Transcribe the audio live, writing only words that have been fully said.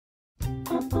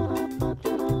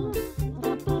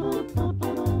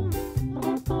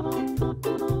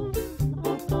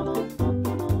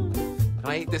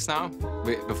I eat this now?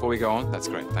 Before we go on? That's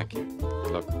great, thank you.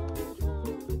 Look.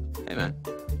 Hey, man.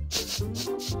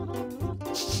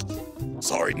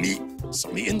 Sorry, me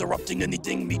interrupting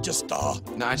anything. Me just, No,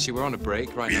 actually, we're on a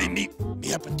break right really, now. me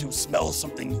happen to smell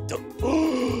something.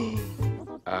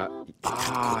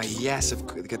 Yes,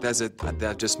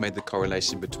 I've just made the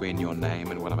correlation between your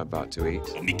name and what I'm about to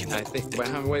eat. Me can I think,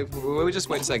 wait, just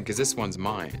wait a second, because this one's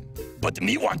mine. But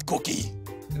me want cookie.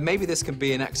 Maybe this can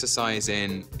be an exercise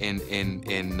in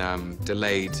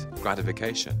delayed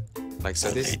gratification. Like, so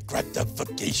this... Delayed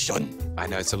gratification. I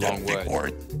know, it's a long That big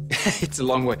word. It's a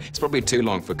long word. It's probably too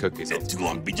long for cookies. It's too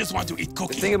long. We just want to eat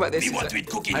cookie. The thing about this we want to eat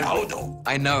cookie now, though.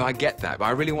 I know, I get that, but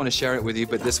I really want to share it with you,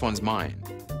 but this one's mine.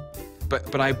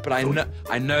 But I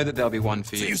know that there'll be one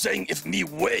for you. So you're saying if me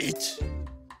wait,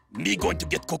 me going to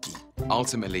get cookie?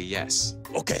 Ultimately, yes.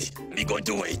 Okay, me going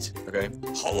to wait. Okay.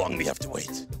 How long we have to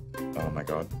wait? Oh my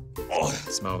God. Oh,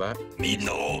 Smell that? me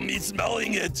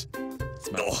smelling it.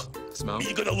 Smell. No. Smell.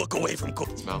 Me gonna look away from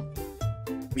cookie. Smell.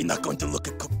 Me not going to look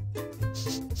at cookie.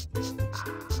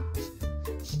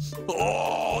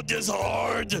 Oh, this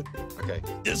hard. Okay.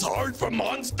 This hard for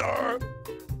Monster.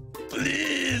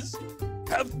 Please,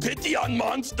 have pity on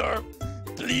Monster.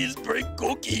 Please bring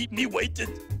cookie. Me waited.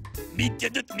 Me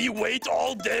did it. Me wait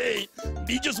all day.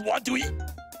 Me just want to eat.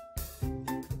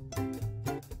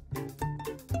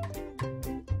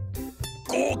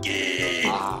 Cookie!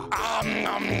 Nom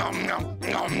nom nom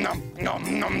nom nom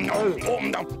nom nom nom. Oh,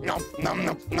 nom nom nom nom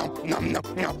nom nom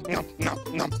nom nom nom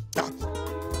nom nom.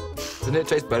 Doesn't it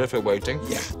taste better for waiting?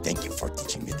 Yeah, thank you for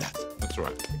teaching me that. That's all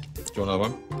right. Do you want another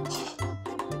one?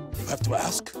 You have to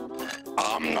ask.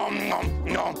 Nom nom nom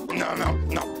nom nom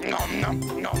nom nom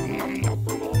nom nom nom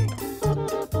nom.